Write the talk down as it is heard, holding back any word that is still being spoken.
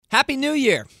Happy New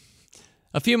Year!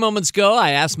 A few moments ago,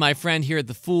 I asked my friend here at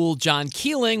The Fool, John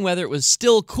Keeling, whether it was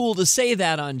still cool to say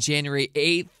that on January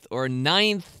 8th or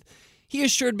 9th. He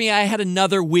assured me I had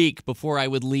another week before I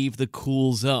would leave the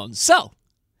cool zone. So,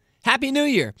 Happy New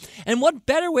Year! And what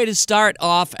better way to start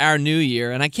off our new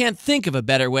year, and I can't think of a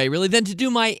better way really, than to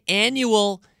do my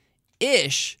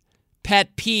annual-ish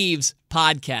Pet Peeves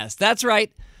podcast. That's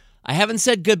right. I haven't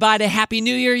said goodbye to Happy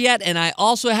New Year yet, and I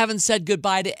also haven't said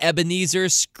goodbye to Ebenezer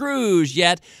Scrooge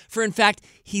yet, for in fact,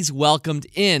 he's welcomed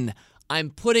in. I'm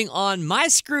putting on my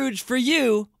Scrooge for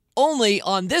you only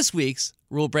on this week's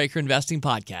Rule Breaker Investing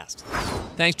podcast.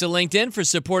 Thanks to LinkedIn for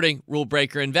supporting Rule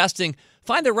Breaker Investing.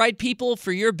 Find the right people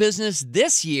for your business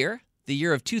this year, the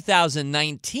year of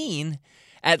 2019,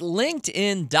 at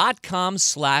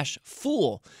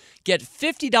linkedin.com/fool. Get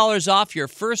 $50 off your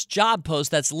first job post.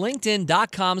 That's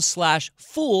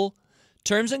linkedin.com/fool.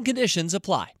 Terms and conditions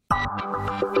apply.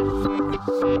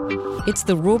 It's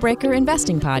the Rule Breaker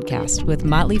Investing Podcast with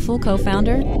Motley Fool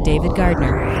co-founder David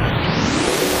Gardner.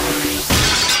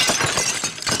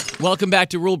 Welcome back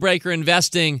to Rule Breaker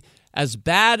Investing. As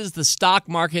bad as the stock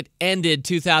market ended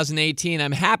 2018,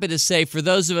 I'm happy to say for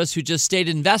those of us who just stayed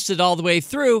invested all the way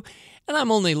through, and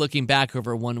I'm only looking back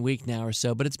over 1 week now or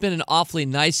so, but it's been an awfully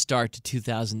nice start to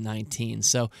 2019.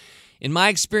 So in my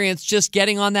experience, just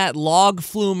getting on that log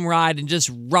flume ride and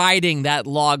just riding that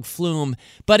log flume,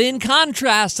 but in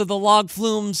contrast to the log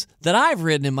flumes that I've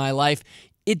ridden in my life,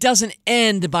 it doesn't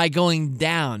end by going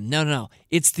down. No.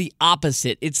 It's the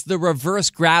opposite. It's the reverse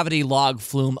gravity log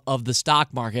flume of the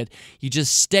stock market. You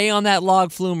just stay on that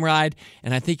log flume ride,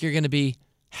 and I think you're going to be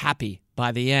happy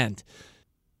by the end.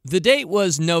 The date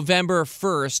was November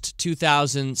 1st,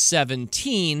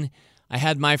 2017. I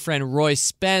had my friend Roy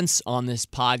Spence on this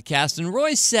podcast, and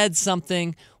Roy said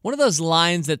something, one of those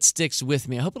lines that sticks with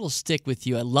me. I hope it'll stick with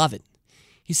you. I love it.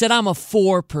 He said, I'm a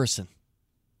for person.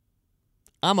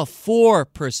 I'm a for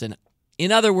person.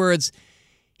 In other words,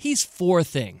 he's for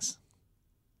things.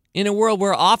 In a world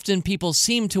where often people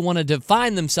seem to want to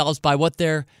define themselves by what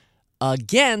they're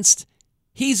against,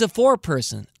 he's a for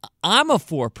person. I'm a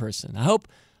for person. I hope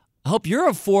you're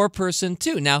a for person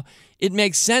too. Now, it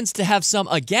makes sense to have some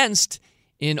against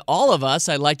in all of us.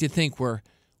 I like to think we're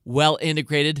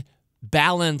well-integrated,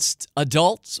 balanced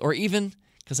adults, or even,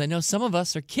 because I know some of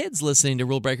us are kids listening to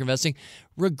Rule Breaker Investing,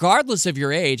 regardless of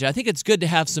your age. I think it's good to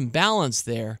have some balance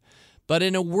there. But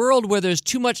in a world where there's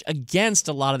too much against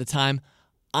a lot of the time,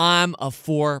 I'm a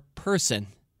for person.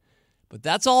 But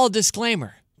that's all a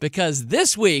disclaimer, because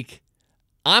this week,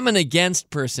 I'm an against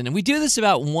person, and we do this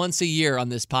about once a year on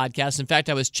this podcast. In fact,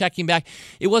 I was checking back.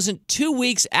 It wasn't 2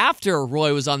 weeks after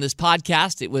Roy was on this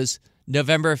podcast. It was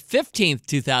November 15th,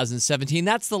 2017.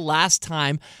 That's the last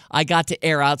time I got to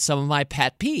air out some of my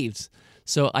pet peeves.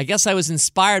 So I guess I was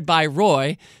inspired by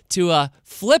Roy to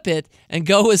flip it and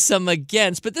go with some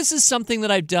against. But this is something that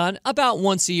I've done about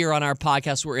once a year on our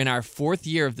podcast. We're in our 4th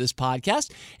year of this podcast.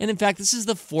 And in fact, this is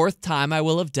the 4th time I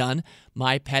will have done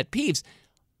my pet peeves.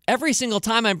 Every single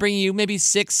time I'm bringing you maybe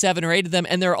 6, 7, or 8 of them,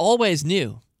 and they're always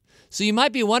new. So you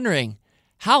might be wondering,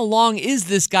 how long is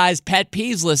this guy's pet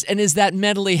peeves list, and is that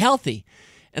mentally healthy?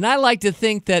 And I like to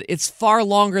think that it's far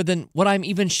longer than what I'm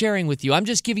even sharing with you. I'm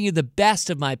just giving you the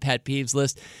best of my pet peeves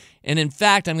list. And in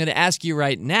fact, I'm going to ask you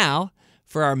right now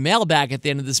for our mailbag at the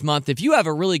end of this month, if you have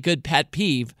a really good pet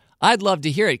peeve, I'd love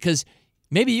to hear it, because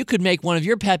maybe you could make one of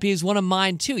your pet peeves one of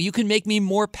mine too. You can make me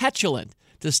more petulant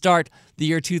to start the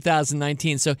year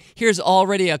 2019. So here's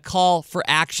already a call for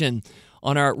action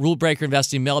on our Rule Breaker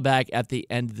Investing mailbag at the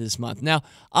end of this month. Now,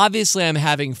 obviously, I'm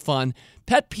having fun.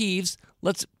 Pet peeves,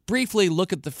 let's briefly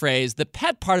look at the phrase. The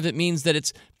pet part of it means that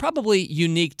it's probably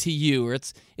unique to you, or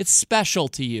it's special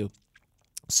to you.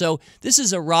 So this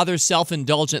is a rather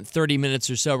self-indulgent 30 minutes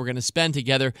or so we're going to spend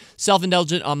together.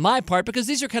 Self-indulgent on my part, because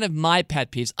these are kind of my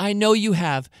pet peeves. I know you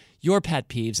have your pet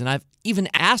peeves, and I've even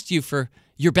asked you for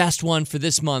your best one for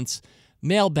this month's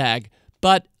mailbag.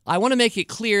 But I want to make it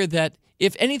clear that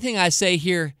if anything I say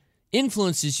here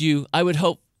influences you, I would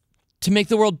hope to make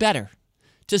the world better,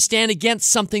 to stand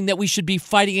against something that we should be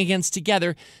fighting against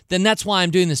together, then that's why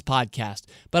I'm doing this podcast.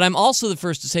 But I'm also the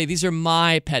first to say these are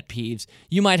my pet peeves.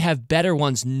 You might have better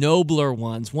ones, nobler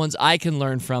ones I can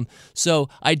learn from. So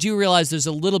I do realize there's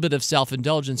a little bit of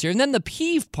self-indulgence here. And then the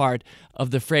peeve part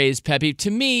of the phrase pet peeve,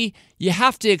 to me, you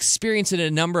have to experience it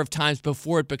a number of times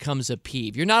before it becomes a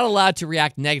peeve. You're not allowed to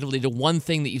react negatively to one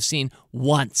thing that you've seen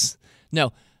once.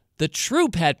 No, the true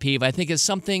pet peeve, I think, is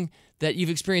something that you've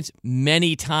experienced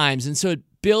many times. And so it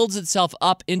builds itself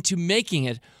up into making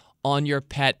it on your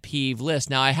pet peeve list.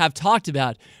 Now, I have talked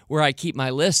about where I keep my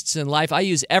lists in life. I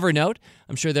use Evernote.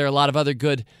 I'm sure there are a lot of other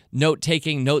good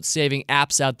note-taking, note-saving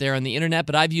apps out there on the internet,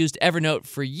 but I've used Evernote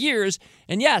for years.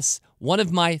 And yes, one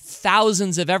of my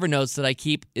thousands of Evernotes that I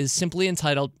keep is simply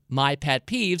entitled My Pet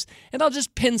Peeves, and I'll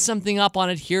just pin something up on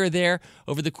it here or there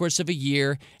over the course of a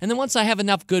year. And then once I have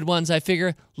enough good ones, I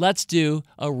figure, let's do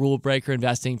a Rule Breaker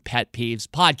Investing Pet Peeves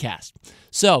podcast.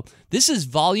 So this is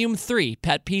Volume 3,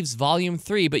 Pet Peeves Volume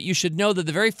 3, but you should know that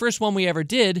the very first one we ever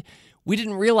did, we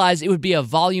didn't realize it would be a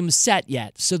volume set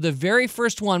yet. So the very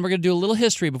first one, we're going to do a little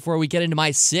history before we get into my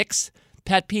 6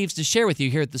 pet peeves to share with you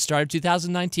here at the start of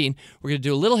 2019. We're going to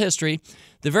do a little history.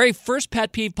 The very first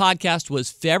Pet Peeve podcast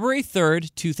was February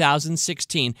 3rd,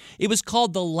 2016. It was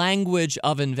called The Language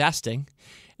of Investing.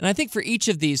 And I think for each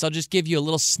of these, I'll just give you a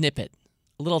little snippet,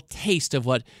 a little taste of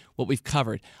what we've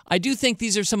covered. I do think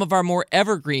these are some of our more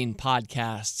evergreen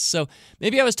podcasts. So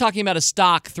maybe I was talking about a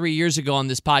stock 3 years ago on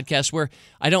this podcast where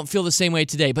I don't feel the same way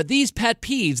today. But these pet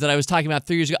peeves that I was talking about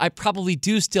 3 years ago, I probably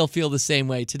do still feel the same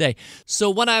way today. So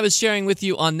when I was sharing with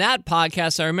you on that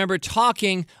podcast, I remember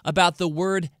talking about the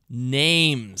word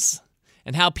names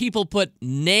and how people put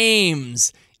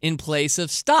names in place of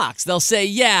stocks. They'll say,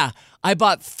 yeah, I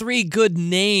bought 3 good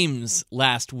names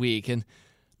last week. And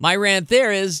my rant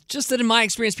there is just that in my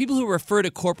experience, people who refer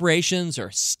to corporations or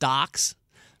stocks,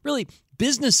 really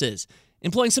businesses,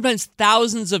 employing sometimes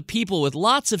thousands of people with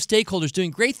lots of stakeholders doing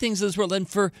great things in this world, and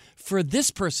for this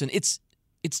person, it's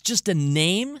just a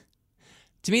name.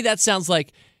 To me, that sounds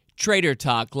like trader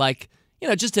talk, like,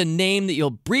 just a name that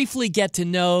you'll briefly get to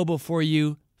know before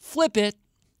you flip it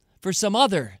for some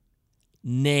other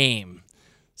name.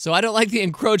 So I don't like the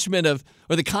encroachment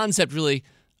or the concept really,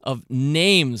 of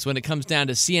names when it comes down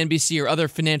to CNBC or other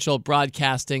financial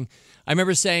broadcasting. I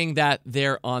remember saying that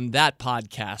there on that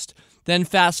podcast. Then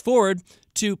fast forward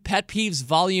to Pet Peeves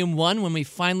Volume 1 when we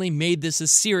finally made this a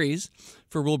series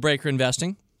for Rule Breaker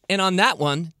Investing. And on that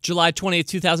one, July 20th,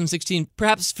 2016,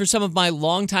 perhaps for some of my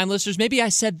longtime listeners, maybe I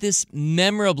said this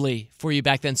memorably for you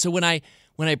back then. So when I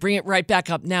bring it right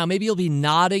back up now, maybe you'll be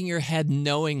nodding your head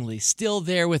knowingly, still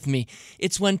there with me.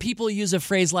 It's when people use a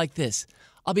phrase like this: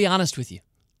 I'll be honest with you.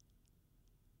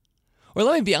 Or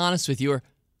let me be honest with you, or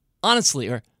honestly,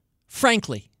 or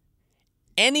frankly.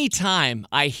 Anytime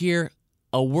I hear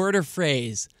a word or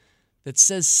phrase that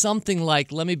says something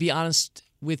like, let me be honest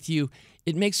with you,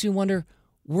 it makes me wonder,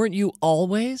 weren't you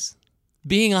always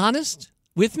being honest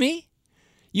with me?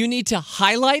 You need to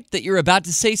highlight that you're about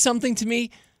to say something to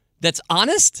me that's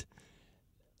honest?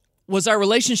 Was our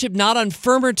relationship not on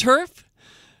firmer turf?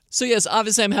 So yes,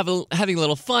 obviously I'm having a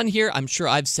little fun here. I'm sure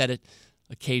I've said it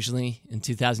occasionally in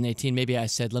 2018. Maybe I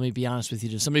said, let me be honest with you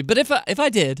to somebody. But if I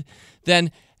did, then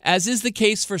as is the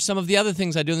case for some of the other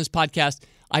things I do in this podcast,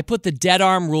 I put the dead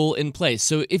arm rule in place.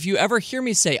 So if you ever hear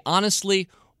me say honestly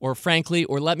or frankly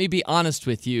or let me be honest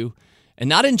with you, and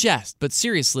not in jest, but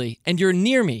seriously, and you're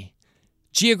near me,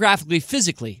 geographically,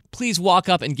 physically, please walk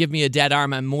up and give me a dead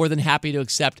arm. I'm more than happy to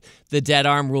accept the dead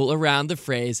arm rule around the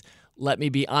phrase, let me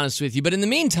be honest with you. But in the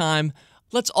meantime,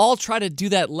 let's all try to do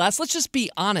that less. Let's just be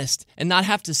honest and not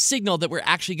have to signal that we're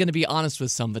actually going to be honest with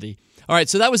somebody. All right,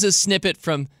 so that was a snippet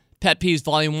from Pet Peeves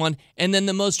Volume 1, and then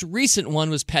the most recent one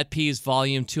was Pet Peeves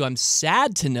Volume 2. I'm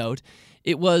sad to note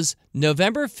it was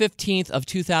November 15th of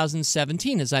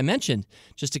 2017, as I mentioned,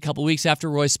 just a couple weeks after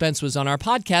Roy Spence was on our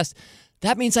podcast.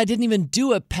 That means I didn't even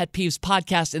do a Pet Peeves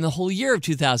podcast in the whole year of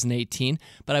 2018,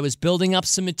 but I was building up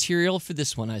some material for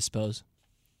this one, I suppose.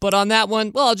 But on that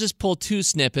one, well, I'll just pull 2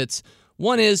 snippets.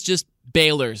 One is just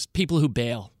bailers, people who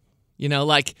bail.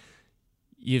 Like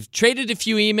you've traded a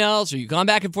few emails or you've gone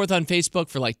back and forth on Facebook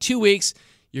for like 2 weeks.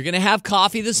 You're going to have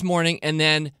coffee this morning, and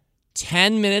then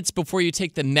 10 minutes before you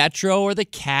take the metro or the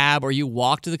cab or you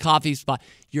walk to the coffee spot,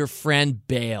 your friend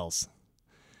bails.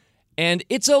 And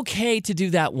it's okay to do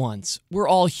that once. We're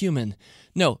all human.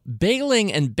 No,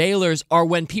 bailing and bailers are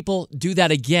when people do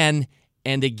that again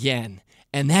and again.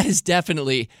 And that is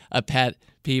definitely a pet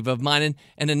peeve of mine.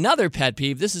 And another pet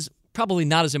peeve, this is probably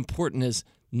not as important as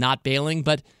not bailing,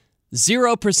 but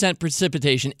 0%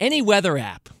 precipitation. Any weather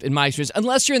app, in my experience,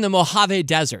 unless you're in the Mojave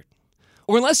Desert,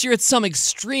 or unless you're at some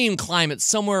extreme climate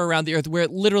somewhere around the earth where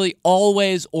it literally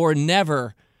always or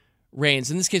never rains.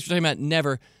 In this case, we're talking about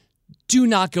never. Do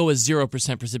not go with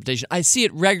 0% precipitation. I see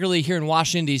it regularly here in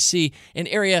Washington, D.C., an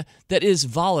area that is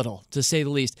volatile, to say the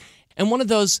least. And one of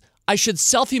those I should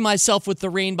selfie myself with the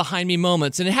rain behind me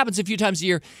moments, and it happens a few times a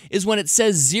year, is when it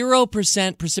says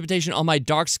 0% precipitation on my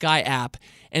dark sky app,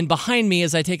 and behind me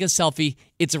as I take a selfie,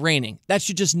 it's raining. That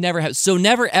should just never happen. So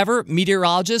never ever,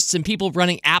 meteorologists and people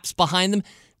running apps behind them,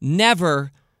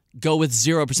 never go with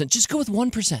 0%. Just go with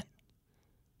 1%.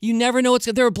 You never know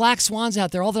there are black swans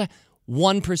out there all the time.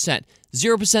 1%.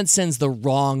 0% sends the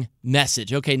wrong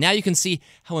message. Okay, now you can see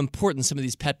how important some of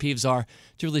these pet peeves are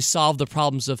to really solve the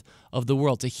problems of the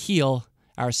world, to heal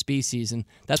our species. And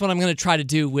that's what I'm going to try to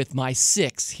do with my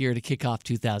 6 here to kick off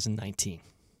 2019.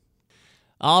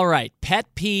 All right,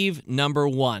 pet peeve number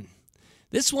 1.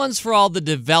 This one's for all the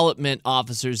development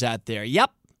officers out there.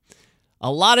 Yep,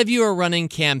 a lot of you are running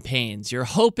campaigns. You're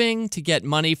hoping to get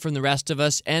money from the rest of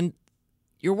us, and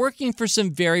you're working for some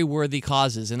very worthy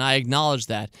causes, and I acknowledge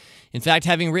that. In fact,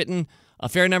 having written a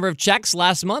fair number of checks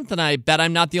last month, and I bet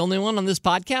I'm not the only one on this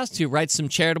podcast who writes some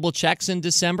charitable checks in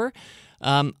December,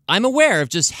 I'm aware of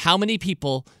just how many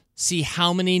people see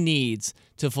how many needs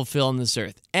to fulfill on this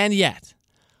earth. And yet,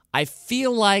 I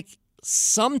feel like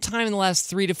sometime in the last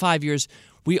 3 to 5 years,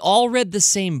 we all read the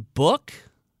same book,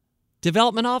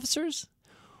 development officers,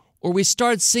 or we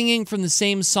started singing from the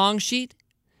same song sheet.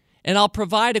 And I'll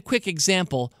provide a quick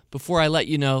example before I let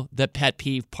you know the pet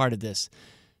peeve part of this.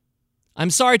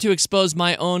 I'm sorry to expose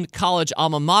my own college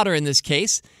alma mater in this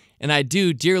case, and I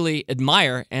do dearly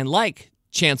admire and like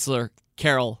Chancellor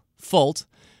Carol Folt,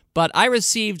 but I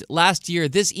received last year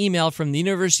this email from the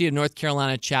University of North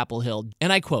Carolina, Chapel Hill,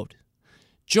 and I quote,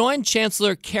 "Join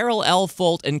Chancellor Carol L.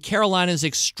 Folt and Carolina's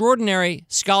extraordinary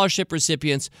scholarship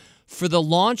recipients for the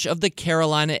launch of the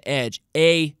Carolina Edge,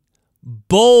 a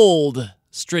bold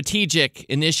strategic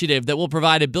initiative that will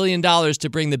provide $1 billion to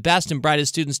bring the best and brightest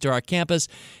students to our campus,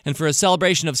 and for a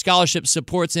celebration of scholarship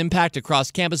support's impact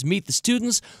across campus. Meet the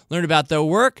students, learn about their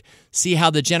work, see how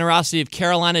the generosity of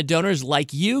Carolina donors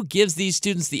like you gives these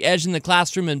students the edge in the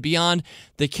classroom and beyond.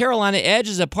 The Carolina Edge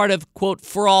is a part of, quote,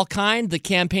 For All Kind, the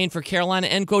campaign for Carolina,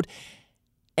 end quote,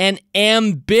 an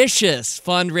ambitious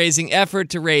fundraising effort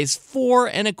to raise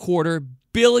 $4.25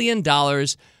 billion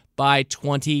by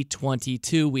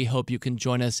 2022. We hope you can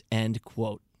join us, end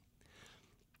quote."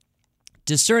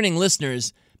 Discerning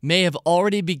listeners may have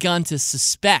already begun to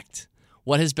suspect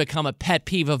what has become a pet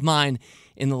peeve of mine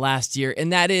in the last year,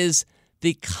 and that is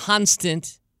the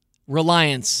constant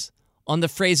reliance on the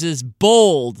phrases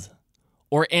bold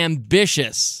or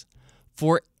ambitious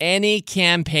for any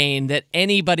campaign that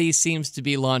anybody seems to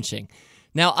be launching.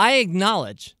 Now, I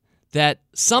acknowledge that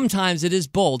sometimes it is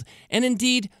bold. And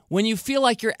indeed, when you feel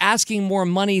like you're asking more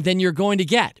money than you're going to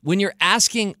get, when you're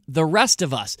asking the rest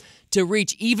of us to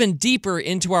reach even deeper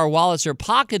into our wallets or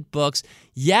pocketbooks,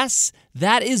 yes,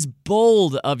 that is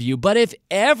bold of you. But if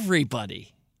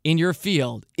everybody in your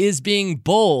field is being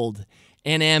bold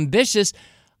and ambitious,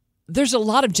 there's a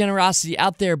lot of generosity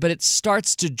out there, but it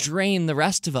starts to drain the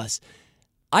rest of us.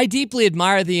 I deeply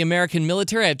admire the American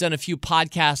military. I've done a few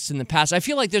podcasts in the past. I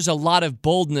feel like there's a lot of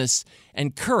boldness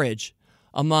and courage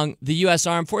among the U.S.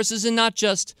 Armed Forces, and not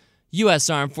just U.S.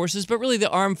 Armed Forces, but really the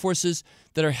armed forces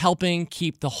that are helping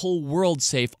keep the whole world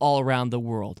safe all around the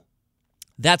world.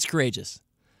 That's courageous.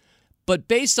 But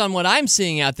based on what I'm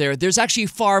seeing out there, there's actually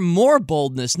far more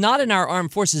boldness, not in our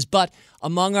armed forces, but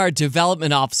among our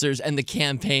development officers and the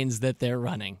campaigns that they're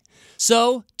running.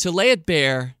 So, to lay it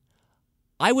bare,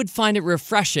 I would find it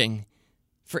refreshing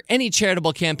for any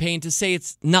charitable campaign to say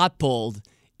it's not bold,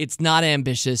 it's not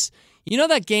ambitious. You know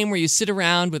that game where you sit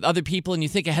around with other people and you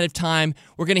think ahead of time,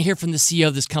 we're going to hear from the CEO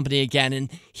of this company again, and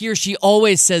he or she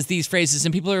always says these phrases,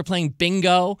 and people are playing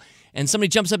bingo, and somebody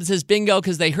jumps up and says bingo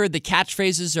because they heard the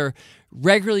catchphrases or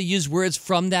regularly use words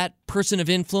from that person of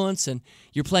influence, and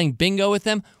you're playing bingo with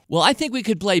them? Well, I think we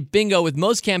could play bingo with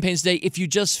most campaigns today if you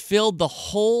just filled the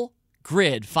whole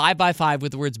grid 5 by 5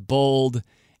 with the words bold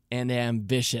and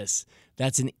ambitious.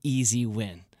 That's an easy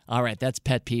win. All right, that's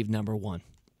pet peeve number 1.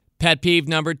 Pet peeve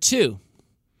number 2.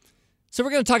 So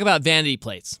we're going to talk about vanity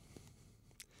plates.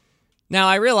 Now,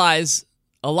 I realize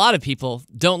a lot of people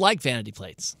don't like vanity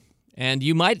plates. And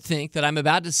you might think that I'm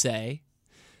about to say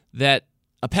that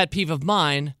a pet peeve of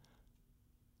mine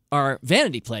are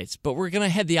vanity plates, but we're going to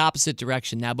head the opposite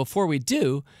direction. Now, before we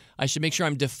do, I should make sure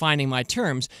I'm defining my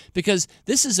terms, because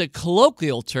this is a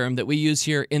colloquial term that we use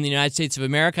here in the United States of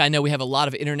America. I know we have a lot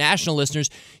of international listeners.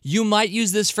 You might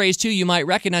use this phrase too. You might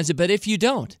recognize it, but if you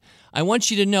don't, I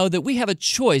want you to know that we have a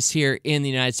choice here in the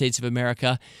United States of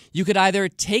America. You could either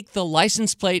take the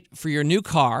license plate for your new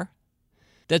car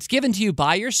that's given to you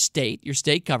by your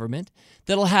state government,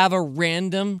 that'll have a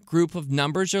random group of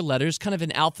numbers or letters, kind of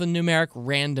an alphanumeric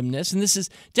randomness. And this is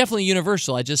definitely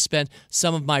universal. I just spent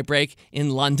some of my break in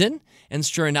London, and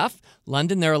sure enough,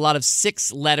 London, there are a lot of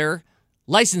 6-letter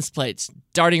license plates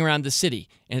darting around the city,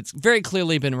 and it's very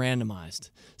clearly been randomized.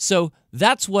 So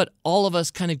that's what all of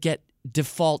us kind of get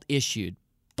default issued.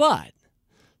 But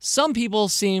some people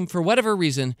seem, for whatever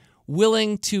reason,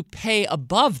 willing to pay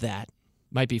above that.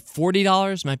 Might be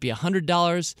 $40, might be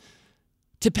 $100,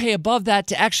 to pay above that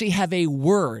to actually have a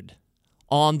word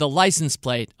on the license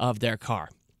plate of their car.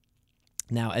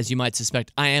 Now, as you might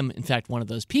suspect, I am, in fact, one of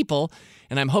those people,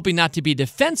 and I'm hoping not to be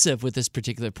defensive with this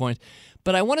particular point,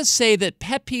 but I want to say that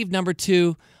pet peeve number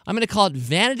 2, I'm going to call it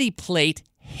vanity plate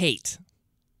hate.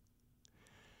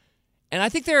 And I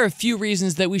think there are a few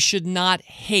reasons that we should not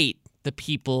hate the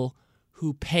people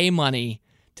who pay money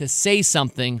to say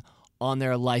something on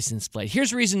their license plate.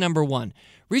 Here's reason number 1.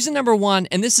 Reason number 1,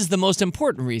 and this is the most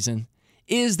important reason,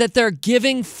 is that they're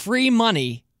giving free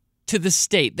money to the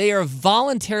state. They are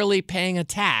voluntarily paying a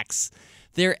tax.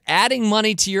 They're adding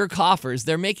money to your coffers.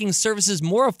 They're making services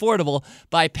more affordable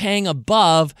by paying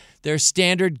above their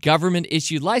standard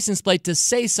government-issued license plate to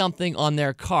say something on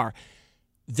their car.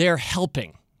 They're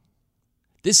helping.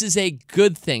 This is a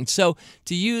good thing. So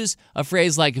to use a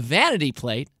phrase like vanity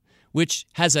plate, which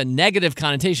has a negative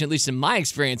connotation, at least in my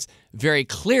experience, very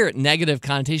clear negative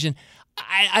connotation,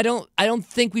 I don't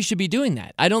think we should be doing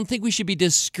that. I don't think we should be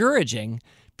discouraging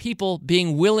people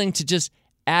being willing to just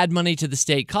add money to the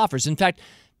state coffers. In fact,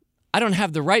 I don't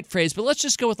have the right phrase, but let's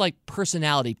just go with like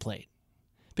personality plate,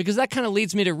 because that kind of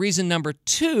leads me to reason number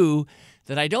 2,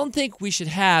 that I don't think we should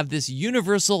have this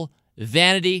universal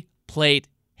vanity plate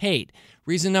hate.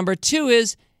 Reason number 2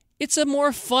 is it's a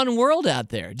more fun world out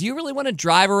there. Do you really want to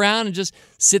drive around and just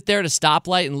sit there at a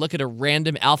stoplight and look at a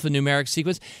random alphanumeric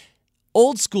sequence?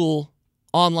 Old school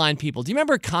online people. Do you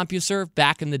remember CompuServe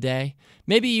back in the day?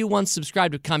 Maybe you once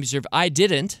subscribed to CompuServe. I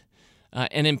didn't.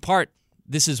 And in part,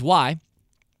 this is why.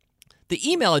 The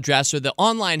email address or the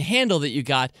online handle that you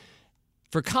got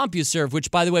for CompuServe,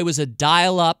 which, by the way, was a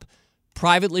dial-up,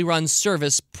 privately run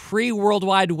service pre-World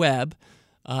Wide Web.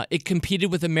 It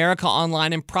competed with America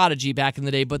Online and Prodigy back in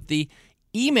the day, but the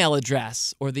email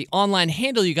address or the online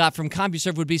handle you got from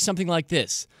CompuServe would be something like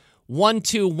this: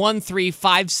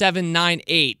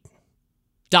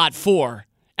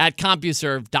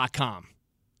 12135798.4@CompuServe.com.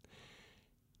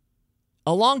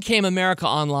 Along came America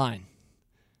Online.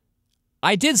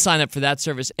 I did sign up for that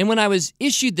service, and when I was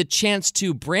issued the chance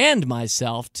to brand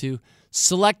myself, to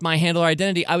select my handle or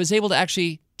identity, I was able to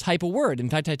actually type a word. In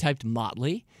fact, I typed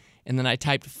Motley, and then I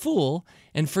typed fool,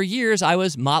 and for years I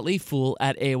was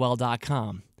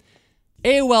motleyfool@AOL.com.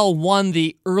 AOL won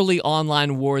the early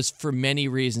online wars for many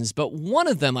reasons, but one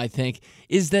of them, I think,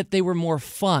 is that they were more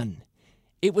fun.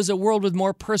 It was a world with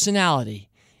more personality.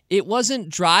 It wasn't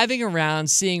driving around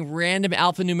seeing random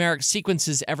alphanumeric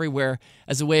sequences everywhere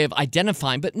as a way of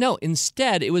identifying, but no,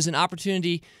 instead it was an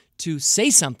opportunity to say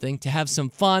something, to have some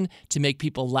fun, to make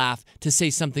people laugh, to say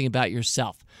something about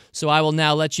yourself. So I will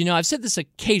now let you know, I've said this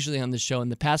occasionally on the show in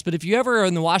the past, but if you ever are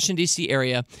in the Washington, D.C.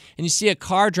 area and you see a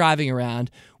car driving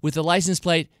around with the license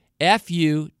plate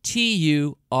F-U-T-U-R-E,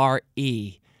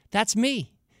 that's me.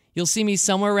 You'll see me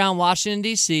somewhere around Washington,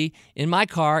 D.C. in my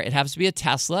car. It happens to be a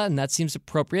Tesla, and that seems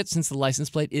appropriate since the license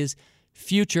plate is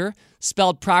future.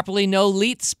 Spelled properly, no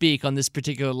leet speak on this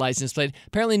particular license plate.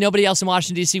 Apparently nobody else in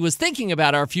Washington, D.C. was thinking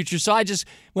about our future, so I just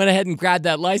went ahead and grabbed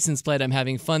that license plate. I'm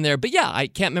having fun there. But yeah, I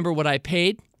can't remember what I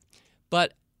paid,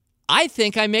 but I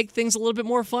think I make things a little bit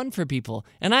more fun for people.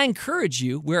 And I encourage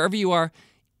you, wherever you are,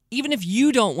 even if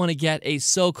you don't want to get a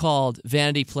so-called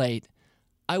vanity plate,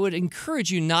 I would encourage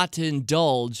you not to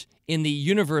indulge in the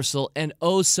universal and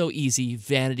oh-so-easy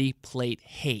vanity plate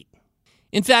hate.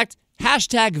 In fact,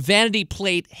 hashtag vanity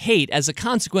plate hate as a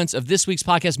consequence of this week's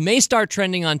podcast may start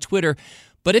trending on Twitter,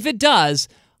 but if it does,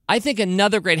 I think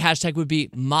another great hashtag would be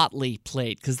motley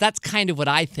plate, because that's kind of what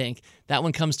I think. That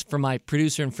one comes from my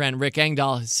producer and friend Rick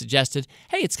Engdahl, who suggested,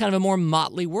 hey, it's kind of a more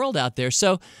motley world out there.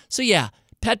 So yeah,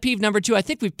 pet peeve number 2, I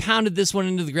think we've pounded this one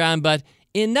into the ground, but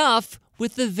enough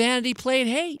with the vanity plate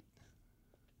hate.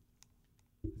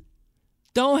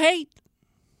 Don't hate.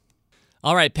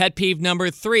 All right, pet peeve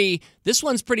number 3. This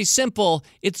one's pretty simple.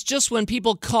 It's just when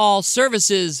people call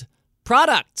services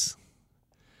products.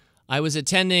 I was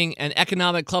attending an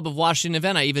Economic Club of Washington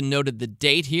event. I even noted the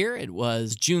date here. It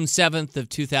was June 7th of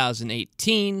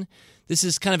 2018. This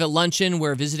is kind of a luncheon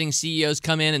where visiting CEOs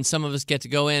come in and some of us get to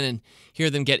go in and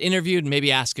hear them get interviewed and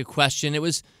maybe ask a question. I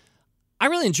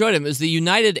really enjoyed him. It was the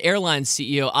United Airlines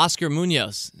CEO, Oscar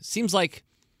Munoz. It seems like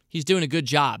he's doing a good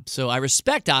job. So I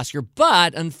respect Oscar,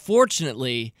 but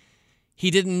unfortunately,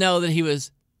 he didn't know that he was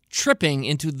tripping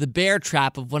into the bear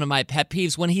trap of one of my pet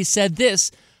peeves when he said this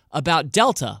about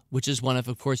Delta, which is one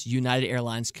of course, United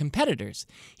Airlines competitors.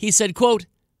 He said, quote,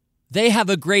 "They have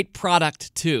a great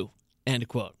product too," end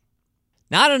quote.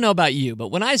 Now, I don't know about you, but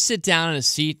when I sit down in a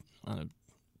seat on a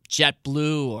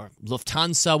JetBlue or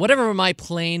Lufthansa, whatever my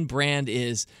plane brand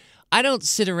is, I don't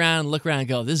sit around and look around and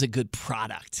go, this is a good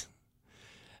product.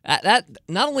 That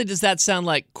not only does that sound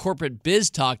like corporate biz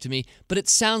talk to me, but it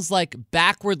sounds like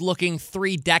backward-looking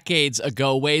 3 decades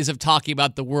ago ways of talking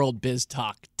about the world biz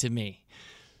talk to me.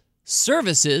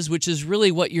 Services, which is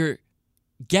really what you're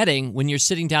getting when you're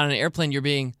sitting down in an airplane, you're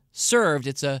being served.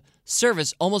 It's a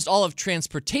service. Almost all of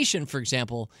transportation, for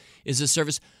example, is a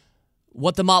service.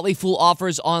 What the Motley Fool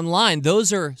offers online,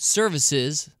 those are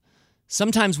services.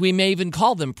 Sometimes we may even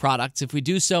call them products. If we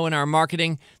do so in our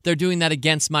marketing, they're doing that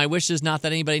against my wishes. Not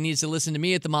that anybody needs to listen to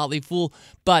me at the Motley Fool,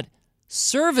 but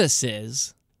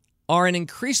services are an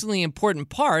increasingly important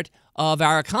part of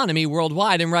our economy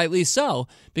worldwide, and rightly so,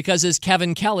 because as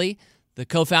Kevin Kelly, the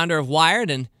co-founder of Wired,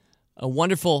 and a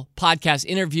wonderful podcast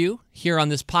interview here on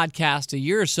this podcast a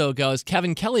year or so ago, as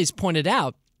Kevin Kelly's pointed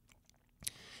out,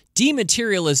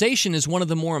 dematerialization is one of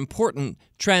the more important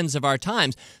trends of our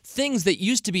times. Things that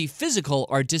used to be physical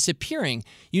are disappearing.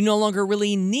 You no longer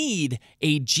really need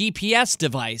a GPS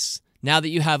device now that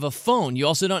you have a phone. You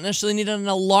also don't necessarily need an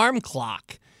alarm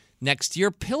clock next to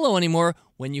your pillow anymore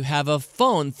when you have a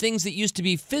phone. Things that used to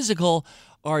be physical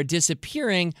are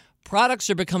disappearing. Products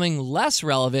are becoming less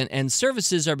relevant and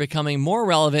services are becoming more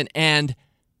relevant, and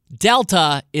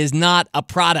Delta is not a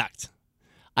product.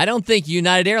 I don't think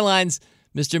United Airlines,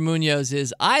 Mr. Munoz,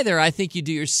 is either. I think you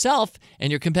do yourself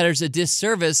and your competitors a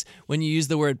disservice when you use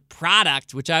the word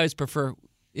product, which I always prefer,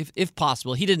 if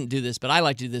possible. He didn't do this, but I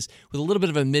like to do this with a little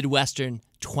bit of a Midwestern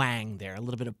twang there, a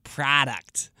little bit of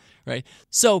product, right?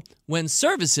 So when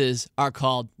services are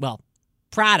called, well,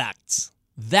 products,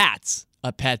 that's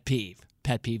a pet peeve.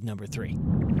 Pet peeve number 3.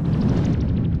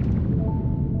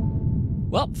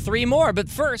 Well, 3 more, but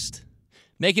first,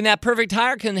 making that perfect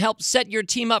hire can help set your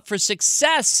team up for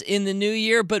success in the new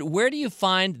year, but where do you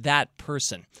find that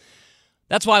person?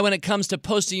 That's why when it comes to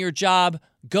posting your job,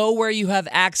 go where you have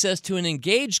access to an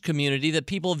engaged community that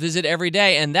people visit every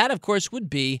day, and that, of course, would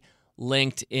be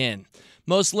LinkedIn.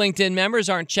 Most LinkedIn members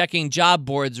aren't checking job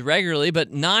boards regularly,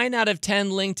 but 9 out of 10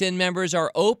 LinkedIn members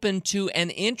are open to and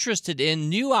interested in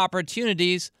new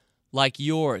opportunities like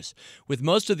yours. With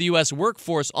most of the U.S.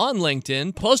 workforce on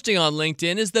LinkedIn, posting on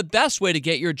LinkedIn is the best way to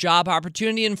get your job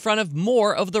opportunity in front of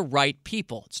more of the right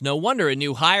people. It's no wonder a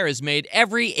new hire is made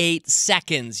every 8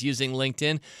 seconds using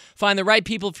LinkedIn. Find the right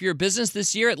people for your business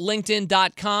this year at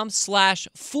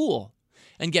linkedin.com/fool.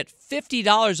 And get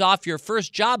 $50 off your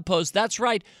first job post. That's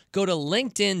right. Go to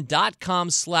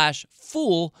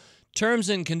linkedin.com/fool. Terms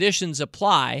and conditions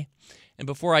apply. And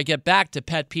before I get back to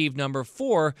pet peeve number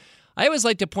 4, I always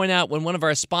like to point out when one of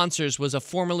our sponsors was a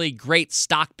formerly great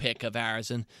stock pick of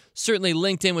ours, and certainly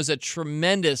LinkedIn was a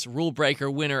tremendous Rule Breaker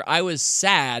winner. I was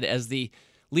sad as the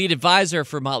lead advisor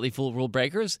for Motley Fool Rule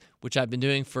Breakers, which I've been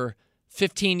doing for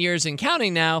 15 years and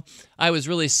counting now. I was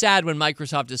really sad when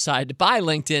Microsoft decided to buy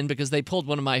LinkedIn because they pulled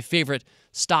one of my favorite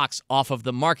stocks off of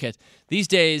the market. These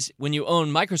days, when you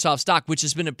own Microsoft stock, which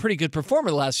has been a pretty good performer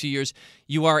the last few years,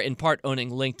 you are in part owning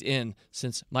LinkedIn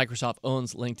since Microsoft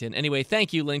owns LinkedIn. Anyway,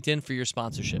 thank you, LinkedIn, for your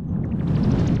sponsorship.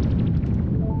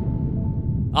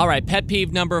 All right, pet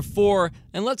peeve number 4,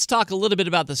 and let's talk a little bit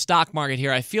about the stock market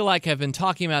here. I feel like I've been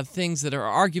talking about things that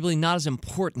are arguably not as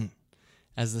important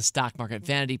as the stock market.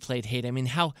 Vanity plate hate. I mean,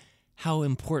 how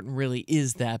important really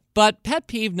is that? But pet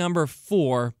peeve number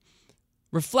 4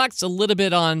 reflects a little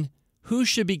bit on who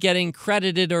should be getting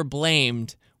credited or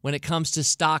blamed when it comes to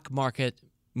stock market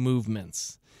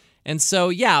movements. And so,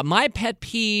 yeah, my pet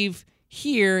peeve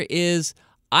here is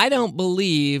I don't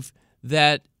believe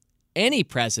that any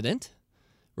president,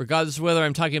 regardless of whether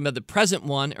I'm talking about the present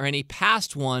one or any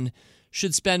past one,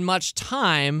 should spend much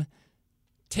time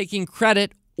taking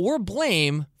credit or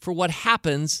blame for what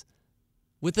happens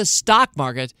with the stock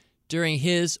market during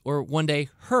his or one day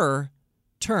her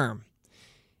term.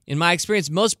 In my experience,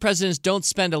 most presidents don't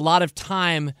spend a lot of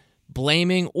time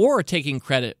blaming or taking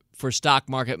credit for stock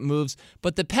market moves,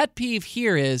 but the pet peeve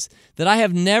here is that I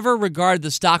have never regarded the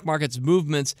stock market's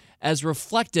movements as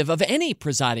reflective of any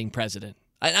presiding president.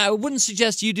 I wouldn't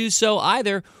suggest you do so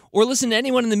either, or listen to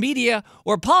anyone in the media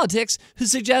or politics who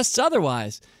suggests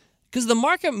otherwise. Because the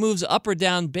market moves up or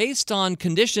down based on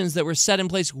conditions that were set in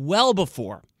place well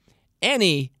before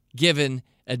any given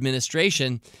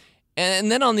administration.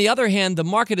 And then on the other hand, the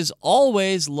market is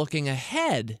always looking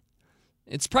ahead.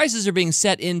 Its prices are being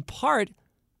set in part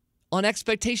on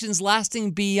expectations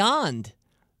lasting beyond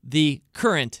the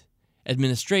current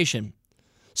administration.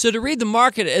 So to read the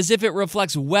market as if it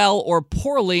reflects well or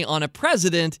poorly on a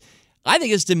president, I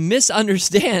think is to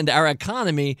misunderstand our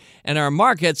economy and our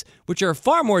markets, which are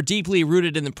far more deeply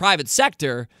rooted in the private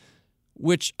sector,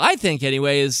 which I think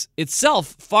anyway is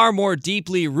itself far more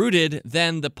deeply rooted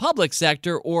than the public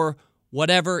sector or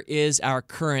whatever is our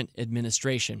current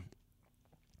administration.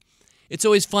 It's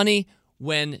always funny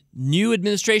when new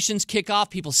administrations kick off,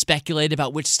 people speculate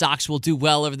about which stocks will do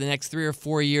well over the next 3 or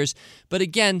 4 years. But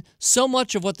again, so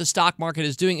much of what the stock market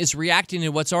is doing is reacting to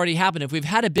what's already happened. If we've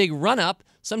had a big run-up,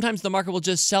 sometimes the market will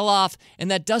just sell off,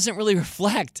 and that doesn't really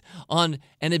reflect on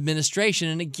an administration.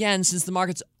 And again, since the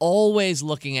market's always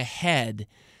looking ahead,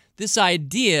 this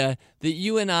idea that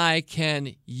you and I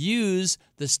can use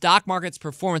the stock market's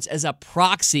performance as a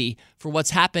proxy for what's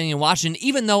happening in Washington,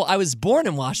 even though I was born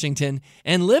in Washington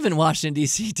and live in Washington,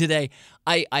 D.C. today,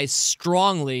 I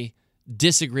strongly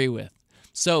disagree with.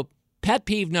 So pet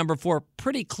peeve number 4,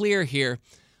 pretty clear here.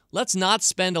 Let's not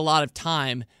spend a lot of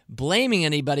time blaming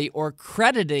anybody or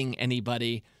crediting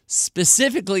anybody,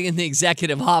 specifically in the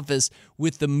executive office,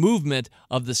 with the movement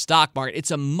of the stock market.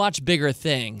 It's a much bigger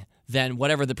thing than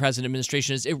whatever the present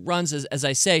administration is. It runs, as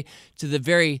I say, to the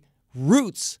very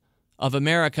roots of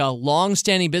America,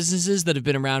 long-standing businesses that have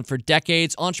been around for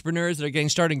decades, entrepreneurs that are getting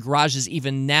started in garages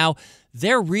even now.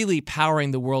 They're really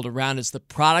powering the world around us. The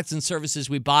products and services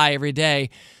we buy every day,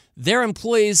 their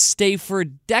employees stay for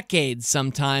decades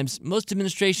sometimes. Most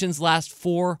administrations last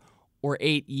 4 or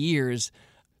 8 years.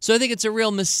 So I think it's a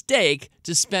real mistake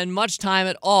to spend much time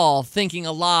at all thinking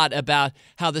a lot about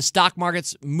how the stock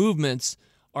market's movements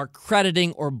are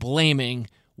crediting or blaming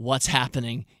what's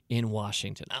happening in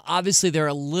Washington. Obviously, they're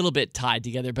a little bit tied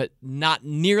together, but not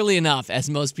nearly enough as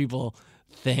most people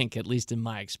think, at least in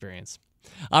my experience.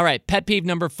 All right, pet peeve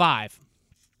number 5.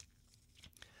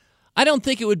 I don't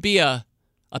think it would be a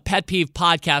pet peeve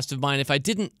podcast of mine if I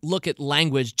didn't look at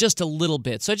language just a little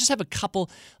bit. So I just have a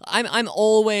couple.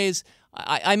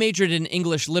 I majored in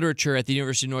English literature at the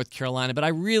University of North Carolina, but I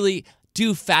really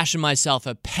do fashion myself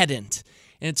a pedant.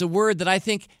 And it's a word that I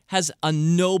think has a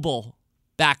noble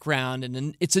background,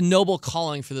 and it's a noble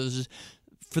calling for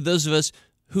those of us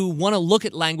who want to look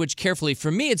at language carefully. For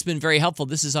me, it's been very helpful.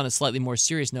 This is on a slightly more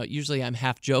serious note. Usually I'm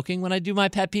half joking when I do my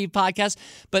pet peeve podcast,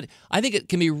 but I think it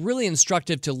can be really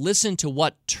instructive to listen to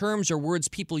what terms or words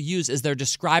people use as they're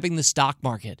describing the stock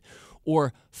market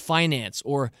or finance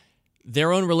or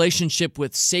their own relationship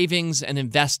with savings and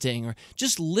investing, or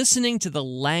just listening to the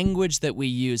language that we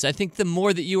use. I think the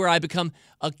more that you or I become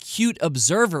acute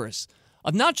observers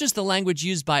of not just the language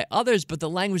used by others, but the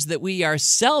language that we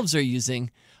ourselves are using,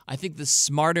 I think the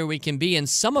smarter we can be. And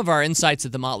some of our insights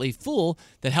at The Motley Fool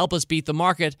that help us beat the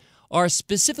market are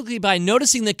specifically by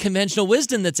noticing the conventional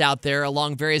wisdom that's out there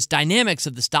along various dynamics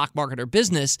of the stock market or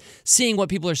business, seeing what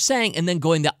people are saying, and then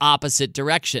going the opposite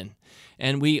direction.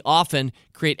 And we often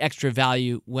create extra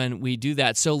value when we do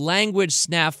that. So language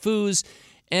snafus,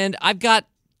 and I've got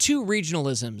 2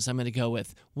 regionalisms I'm going to go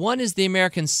with. One is the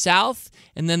American South,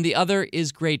 and then the other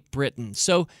is Great Britain.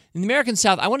 So in the American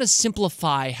South, I want to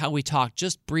simplify how we talk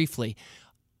just briefly.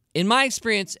 In my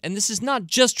experience, and this is not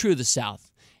just true of the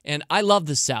South, and I love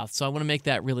the South, so I want to make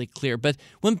that really clear. But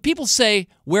when people say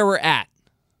where we're at,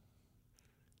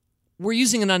 we're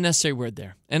using an unnecessary word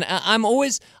there. And I'm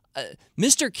always...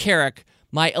 Mr. Carrick,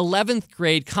 my 11th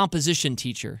grade composition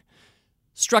teacher,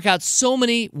 struck out so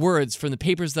many words from the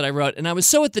papers that I wrote, and I was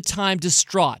so at the time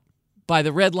distraught by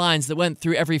the red lines that went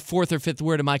through every 4th or 5th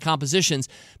word of my compositions.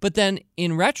 But then,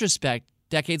 in retrospect,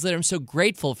 decades later, I'm so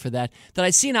grateful for that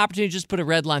I see an opportunity to just put a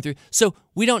red line through. So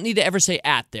we don't need to ever say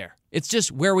at there. It's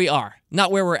just where we are,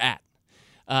 not where we're at.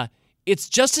 It's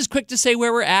just as quick to say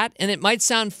where we're at, and it might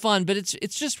sound fun, but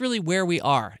it's just really where we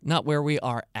are, not where we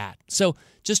are at. So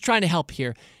just trying to help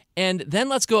here. And then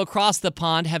let's go across the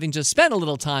pond, having just spent a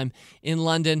little time in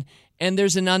London, and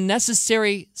there's an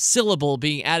unnecessary syllable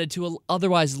being added to an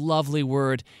otherwise lovely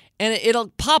word. And it'll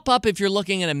pop up if you're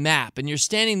looking at a map and you're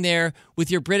standing there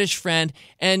with your British friend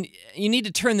and you need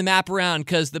to turn the map around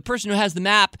because the person who has the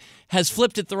map has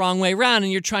flipped it the wrong way around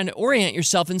and you're trying to orient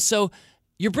yourself. And so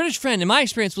your British friend, in my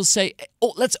experience, will say,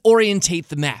 oh, let's orientate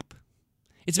the map.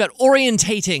 It's about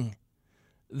orientating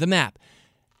the map.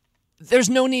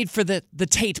 There's no need for the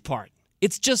Tate part.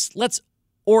 It's just let's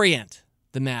orient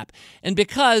the map. And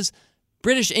because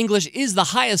British English is the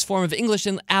highest form of English,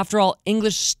 and after all,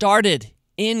 English started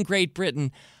in Great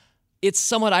Britain, it's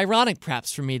somewhat ironic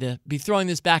perhaps for me to be throwing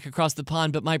this back across the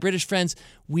pond, but my British friends,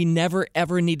 we never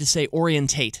ever need to say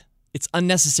orientate. It's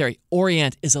unnecessary.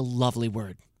 Orient is a lovely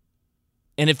word.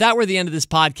 And if that were the end of this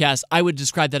podcast, I would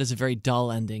describe that as a very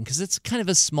dull ending because it's kind of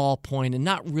a small point and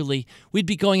not really, we'd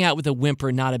be going out with a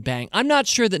whimper, not a bang. I'm not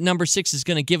sure that number 6 is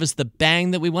going to give us the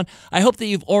bang that we want. I hope that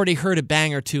you've already heard a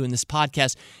bang or two in this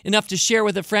podcast, enough to share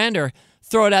with a friend or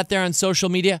throw it out there on social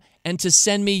media and to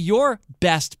send me your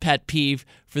best pet peeve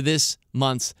for this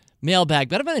month's mailbag.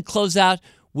 But I'm going to close out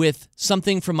with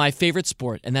something from my favorite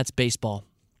sport, and that's baseball.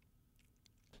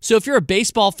 So if you're a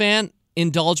baseball fan,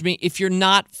 indulge me. If you're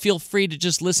not, feel free to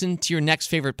just listen to your next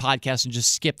favorite podcast and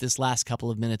just skip this last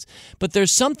couple of minutes. But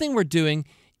there's something we're doing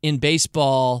in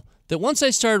baseball that once I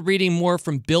started reading more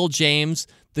from Bill James,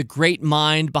 the great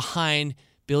mind behind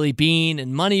Billy Beane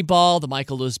and Moneyball, the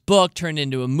Michael Lewis book turned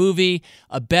into a movie,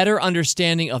 a better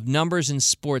understanding of numbers in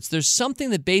sports. There's something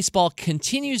that baseball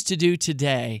continues to do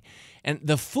today, and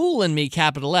the fool in me,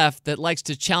 capital F, that likes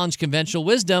to challenge conventional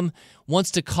wisdom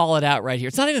wants to call it out right here.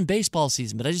 It's not even baseball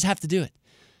season, but I just have to do it.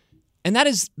 And that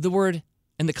is the word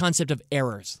and the concept of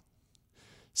errors.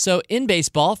 So in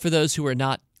baseball, for those who are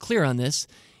not clear on this,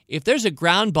 if there's a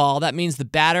ground ball, that means the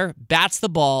batter bats the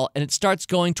ball and it starts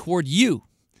going toward you.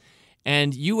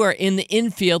 And you are in the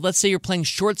infield. Let's say you're playing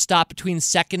shortstop between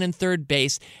second and third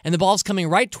base, and the ball's coming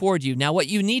right toward you. Now, what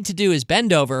you need to do is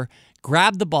bend over,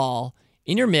 grab the ball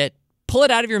in your mitt, pull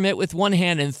it out of your mitt with one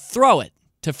hand, and throw it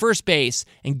to first base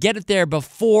and get it there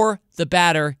before the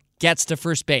batter gets to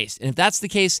first base. And if that's the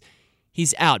case,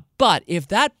 he's out. But if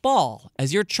that ball,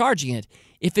 as you're charging it,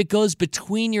 if it goes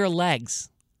between your legs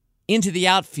into the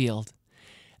outfield,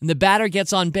 and the batter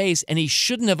gets on base, and he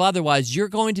shouldn't have otherwise, you're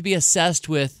going to be assessed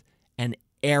with an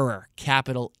error,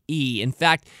 capital E. In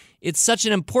fact, it's such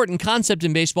an important concept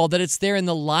in baseball that it's there in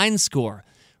the line score.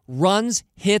 Runs,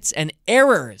 hits, and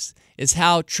errors is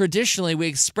how traditionally we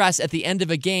express at the end of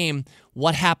a game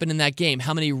what happened in that game.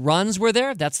 How many runs were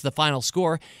there? That's the final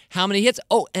score. How many hits?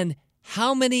 Oh, and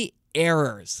how many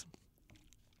errors?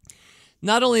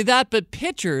 Not only that, but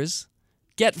pitchers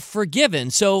get forgiven.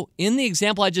 So in the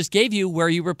example I just gave you where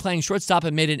you were playing shortstop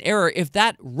and made an error, if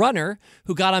that runner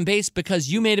who got on base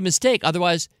because you made a mistake,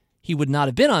 otherwise he would not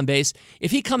have been on base,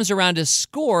 if he comes around to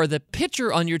score, the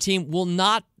pitcher on your team will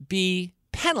not be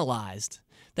penalized.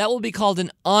 That will be called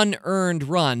an unearned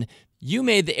run. You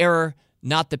made the error,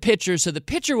 not the pitcher, so the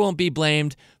pitcher won't be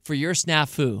blamed for your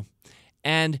snafu.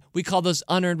 And we call those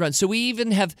unearned runs. So we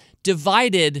even have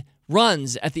divided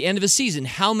runs at the end of a season.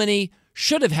 How many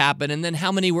should have happened, and then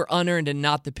how many were unearned and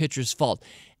not the pitcher's fault.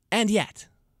 And yet,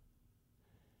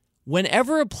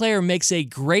 whenever a player makes a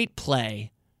great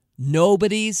play,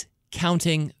 nobody's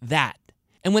counting that.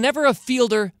 And whenever a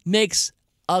fielder makes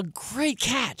a great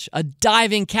catch, a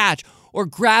diving catch, or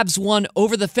grabs one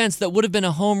over the fence that would have been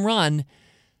a home run,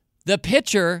 the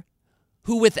pitcher,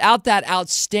 who without that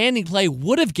outstanding play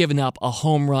would have given up a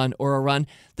home run or a run,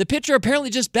 the pitcher apparently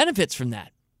just benefits from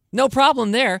that. No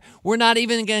problem there. We're not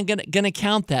even going to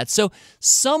count that. So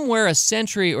somewhere a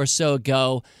century or so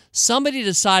ago, somebody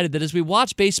decided that as we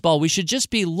watch baseball, we should just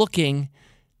be looking,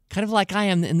 kind of like I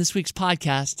am in this week's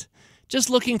podcast, just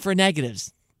looking for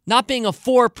negatives. Not being a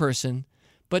for person,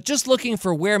 but just looking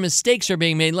for where mistakes are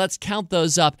being made. Let's count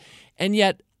those up. And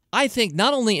yet, I think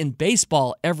not only in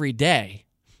baseball every day,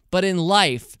 but in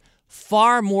life,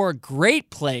 far more great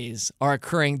plays are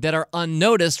occurring that are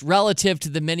unnoticed relative to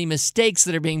the many mistakes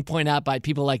that are being pointed out by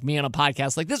people like me on a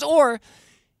podcast like this, or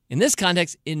in this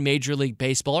context, in Major League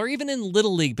Baseball, or even in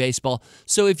Little League Baseball.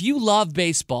 So if you love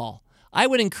baseball, I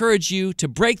would encourage you to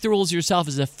break the rules yourself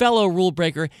as a fellow rule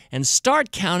breaker and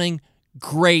start counting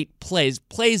great plays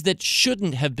that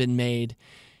shouldn't have been made.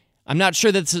 I'm not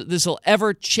sure that this will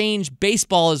ever change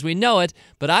baseball as we know it,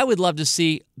 but I would love to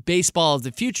see baseball of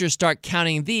the future start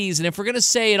counting these. And if we're going to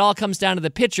say it all comes down to the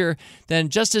pitcher, then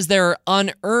just as there are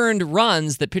unearned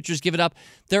runs that pitchers give it up,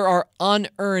 there are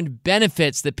unearned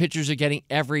benefits that pitchers are getting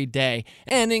every day.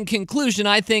 And in conclusion,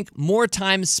 I think more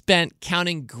time spent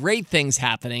counting great things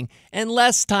happening and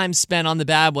less time spent on the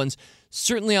bad ones.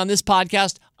 Certainly on this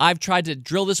podcast, I've tried to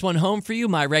drill this one home for you,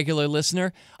 my regular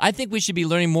listener. I think we should be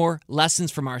learning more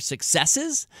lessons from our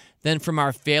successes than from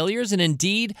our failures. And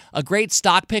indeed, a great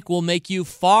stock pick will make you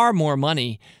far more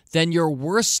money than your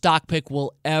worst stock pick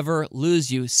will ever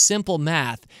lose you. Simple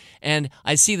math. And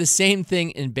I see the same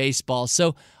thing in baseball.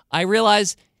 So I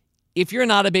realize if you're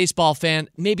not a baseball fan,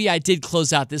 maybe I did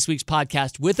close out this week's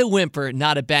podcast with a whimper,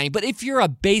 not a bang. But if you're a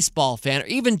baseball fan, or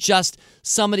even just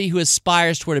somebody who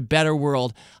aspires toward a better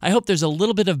world, I hope there's a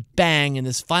little bit of bang in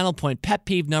this final point. Pet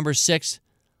peeve number 6,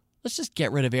 let's just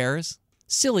get rid of errors.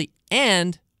 Silly.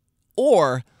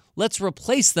 Or let's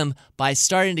replace them by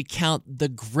starting to count the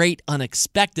great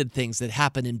unexpected things that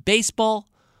happen in baseball,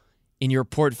 in your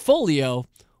portfolio,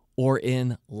 or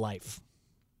in life.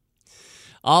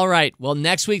 All right, well,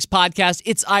 next week's podcast,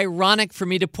 it's ironic for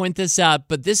me to point this out,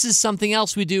 but this is something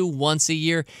else we do once a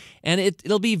year, and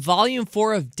it'll be volume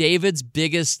 4 of David's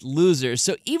Biggest Losers.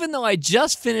 So even though I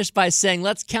just finished by saying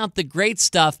let's count the great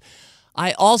stuff,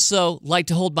 I also like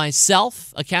to hold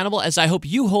myself accountable, as I hope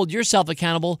you hold yourself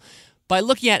accountable, by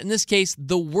looking at, in this case,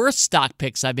 the worst stock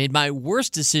picks I've made, my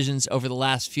worst decisions over the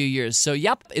last few years. So,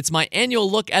 yep, it's my annual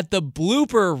look at the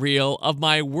blooper reel of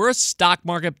my worst stock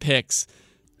market picks.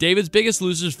 David's Biggest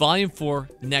Losers, Volume 4,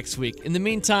 next week. In the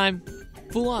meantime,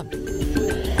 Fool on.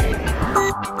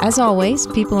 As always,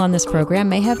 people on this program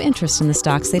may have interest in the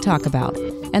stocks they talk about,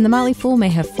 and the Motley Fool may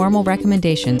have formal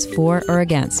recommendations for or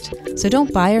against. So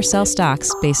don't buy or sell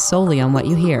stocks based solely on what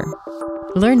you hear.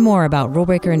 Learn more about rule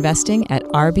breaker investing at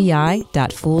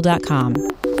rbi.fool.com.